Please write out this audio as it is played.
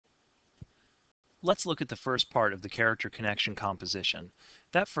Let's look at the first part of the character connection composition.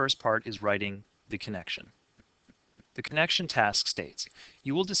 That first part is writing the connection. The connection task states,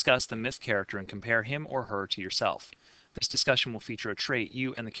 you will discuss the myth character and compare him or her to yourself. This discussion will feature a trait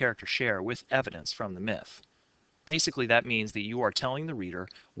you and the character share with evidence from the myth. Basically, that means that you are telling the reader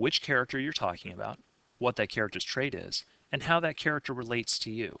which character you're talking about, what that character's trait is, and how that character relates to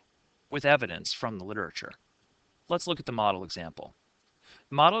you, with evidence from the literature. Let's look at the model example.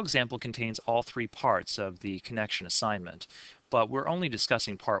 The model example contains all three parts of the connection assignment, but we're only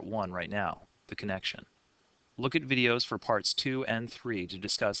discussing part 1 right now, the connection. Look at videos for parts 2 and 3 to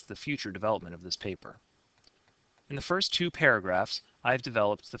discuss the future development of this paper. In the first 2 paragraphs, I've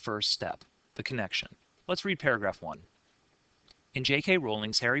developed the first step, the connection. Let's read paragraph 1. In J.K.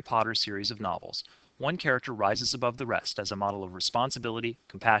 Rowling's Harry Potter series of novels, one character rises above the rest as a model of responsibility,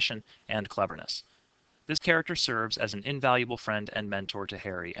 compassion, and cleverness. This character serves as an invaluable friend and mentor to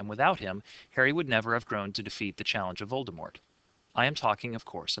Harry, and without him, Harry would never have grown to defeat the challenge of Voldemort. I am talking, of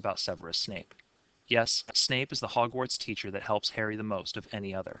course, about Severus Snape. Yes, Snape is the Hogwarts teacher that helps Harry the most of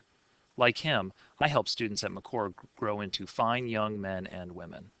any other. Like him, I help students at McCord grow into fine young men and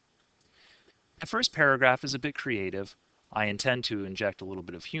women. The first paragraph is a bit creative. I intend to inject a little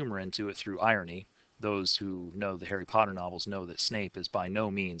bit of humor into it through irony. Those who know the Harry Potter novels know that Snape is by no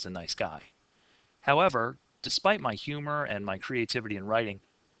means a nice guy. However, despite my humor and my creativity in writing,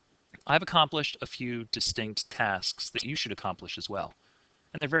 I've accomplished a few distinct tasks that you should accomplish as well.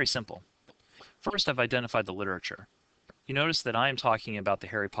 And they're very simple. First, I've identified the literature. You notice that I am talking about the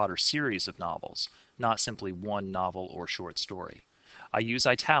Harry Potter series of novels, not simply one novel or short story. I use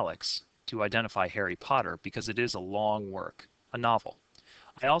italics to identify Harry Potter because it is a long work, a novel.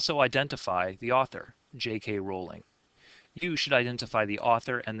 I also identify the author, J.K. Rowling. You should identify the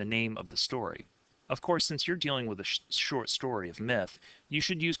author and the name of the story. Of course, since you're dealing with a short story of myth, you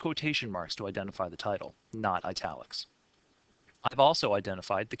should use quotation marks to identify the title, not italics. I've also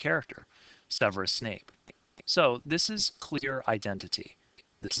identified the character, Severus Snape. So this is clear identity.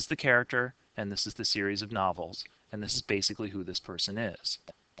 This is the character, and this is the series of novels, and this is basically who this person is.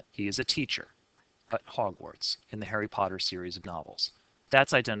 He is a teacher at Hogwarts in the Harry Potter series of novels.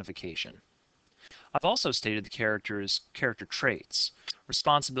 That's identification. I've also stated the character's character traits,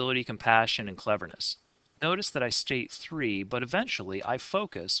 responsibility, compassion, and cleverness. Notice that I state 3, but eventually I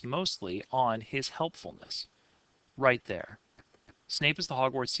focus mostly on his helpfulness. Right there. Snape is the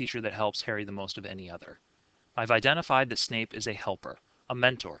Hogwarts teacher that helps Harry the most of any other. I've identified that Snape is a helper, a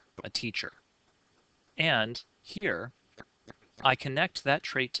mentor, a teacher. And here, I connect that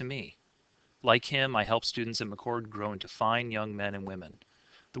trait to me. Like him, I help students at McCord grow into fine young men and women.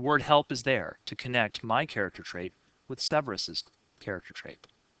 The word help is there to connect my character trait with Severus's character trait.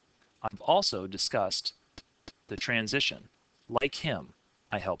 I've also discussed the transition. Like him,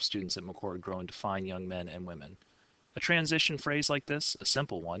 I help students at McCord grow into fine young men and women. A transition phrase like this, a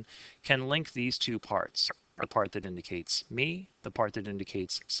simple one, can link these 2 parts, the part that indicates me, the part that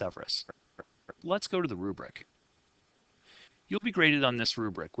indicates Severus. Let's go to the rubric. You'll be graded on this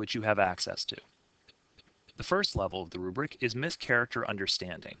rubric, which you have access to. The first level of the rubric is myth character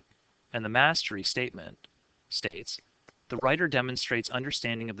understanding, and the mastery statement states, the writer demonstrates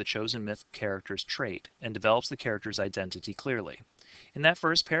understanding of the chosen myth character's trait and develops the character's identity clearly. In that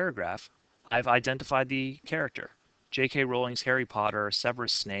first paragraph, I've identified the character. J.K. Rowling's Harry Potter,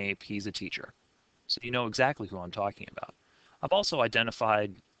 Severus Snape, he's a teacher. So you know exactly who I'm talking about. I've also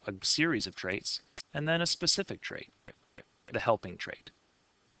identified a series of traits, and then a specific trait, the helping trait.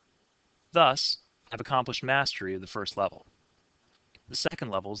 Thus, I've accomplished mastery of the first level. The second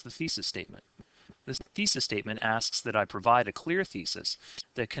level is the thesis statement. The thesis statement asks that I provide a clear thesis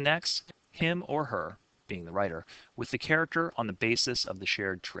that connects him or her, being the writer, with the character on the basis of the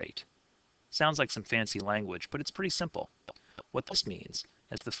shared trait. Sounds like some fancy language, but it's pretty simple. What this means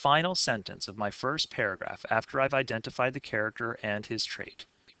is the final sentence of my first paragraph after I've identified the character and his trait.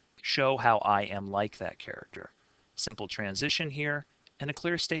 Show how I am like that character. Simple transition here, and a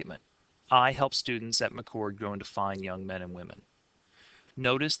clear statement. I help students at McCord grow into fine young men and women.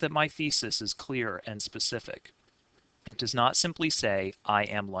 Notice that my thesis is clear and specific. It does not simply say, I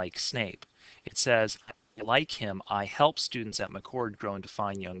am like Snape. It says, like him, I help students at McCord grow into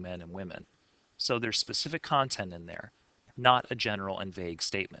fine young men and women. So there's specific content in there, not a general and vague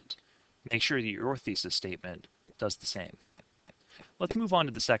statement. Make sure that your thesis statement does the same. Let's move on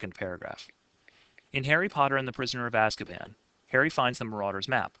to the second paragraph. In Harry Potter and the Prisoner of Azkaban, Harry finds the Marauder's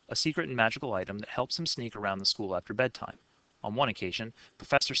map, a secret and magical item that helps him sneak around the school after bedtime. On one occasion,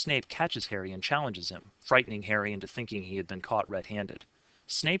 Professor Snape catches Harry and challenges him, frightening Harry into thinking he had been caught red-handed.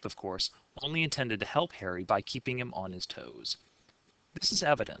 Snape, of course, only intended to help Harry by keeping him on his toes. This is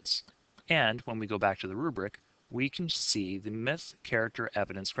evidence. And when we go back to the rubric, we can see the myth character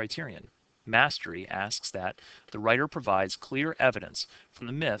evidence criterion. Mastery asks that the writer provides clear evidence from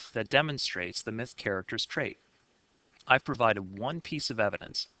the myth that demonstrates the myth character's trait. I've provided one piece of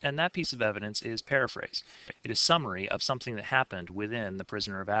evidence, and that piece of evidence is paraphrase. It is summary of something that happened within The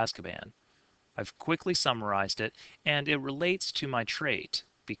Prisoner of Azkaban. I've quickly summarized it, and it relates to my trait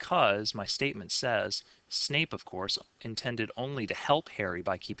because my statement says Snape, of course, intended only to help Harry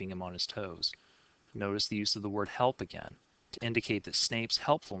by keeping him on his toes. Notice the use of the word help again to indicate that Snape's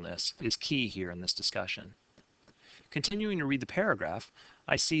helpfulness is key here in this discussion. Continuing to read the paragraph,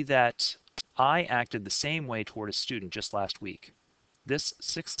 I see that I acted the same way toward a student just last week. This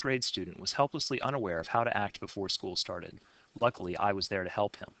 6th grade student was helplessly unaware of how to act before school started. Luckily, I was there to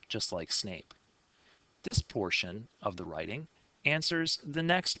help him, just like Snape. This portion of the writing answers the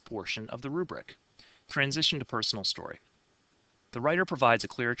next portion of the rubric. Transition to personal story. The writer provides a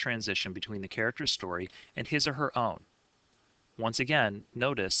clear transition between the character's story and his or her own. Once again,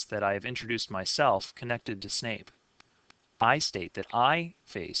 notice that I have introduced myself connected to Snape. I state that I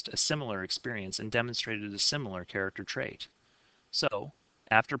faced a similar experience and demonstrated a similar character trait. So,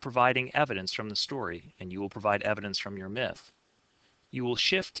 after providing evidence from the story, and you will provide evidence from your myth, you will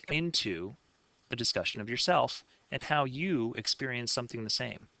shift into a discussion of yourself and how you experience something the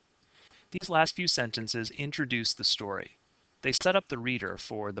same. These last few sentences introduce the story. They set up the reader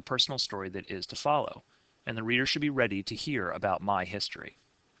for the personal story that is to follow, and the reader should be ready to hear about my history.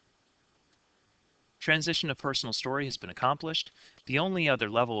 Transition of personal story has been accomplished. The only other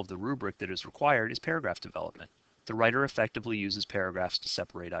level of the rubric that is required is paragraph development. The writer effectively uses paragraphs to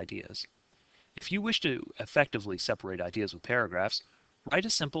separate ideas. If you wish to effectively separate ideas with paragraphs, write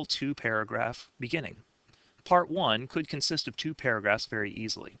a simple 2-paragraph beginning. Part 1 could consist of 2 paragraphs very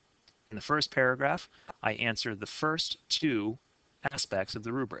easily. In the first paragraph, I answer the first 2 aspects of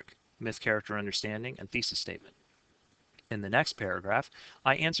the rubric, myth character understanding and thesis statement. In the next paragraph,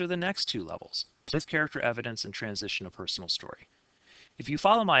 I answer the next 2 levels, myth character evidence and transition of personal story. If you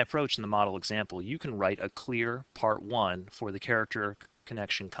follow my approach in the model example, you can write a clear part 1 for the character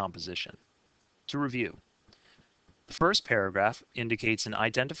connection composition. To review, the first paragraph indicates an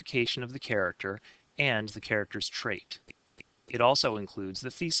identification of the character and the character's trait. It also includes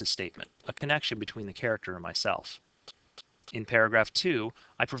the thesis statement, a connection between the character and myself. In paragraph 2,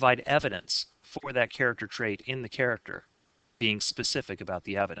 I provide evidence for that character trait in the character, being specific about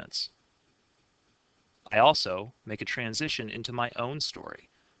the evidence. I also make a transition into my own story,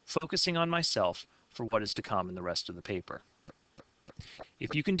 focusing on myself for what is to come in the rest of the paper.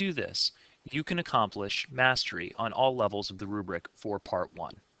 If you can do this, you can accomplish mastery on all levels of the rubric for part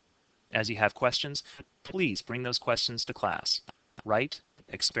 1. As you have questions, please bring those questions to class. Write,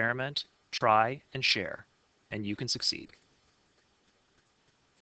 experiment, try, and share, and you can succeed.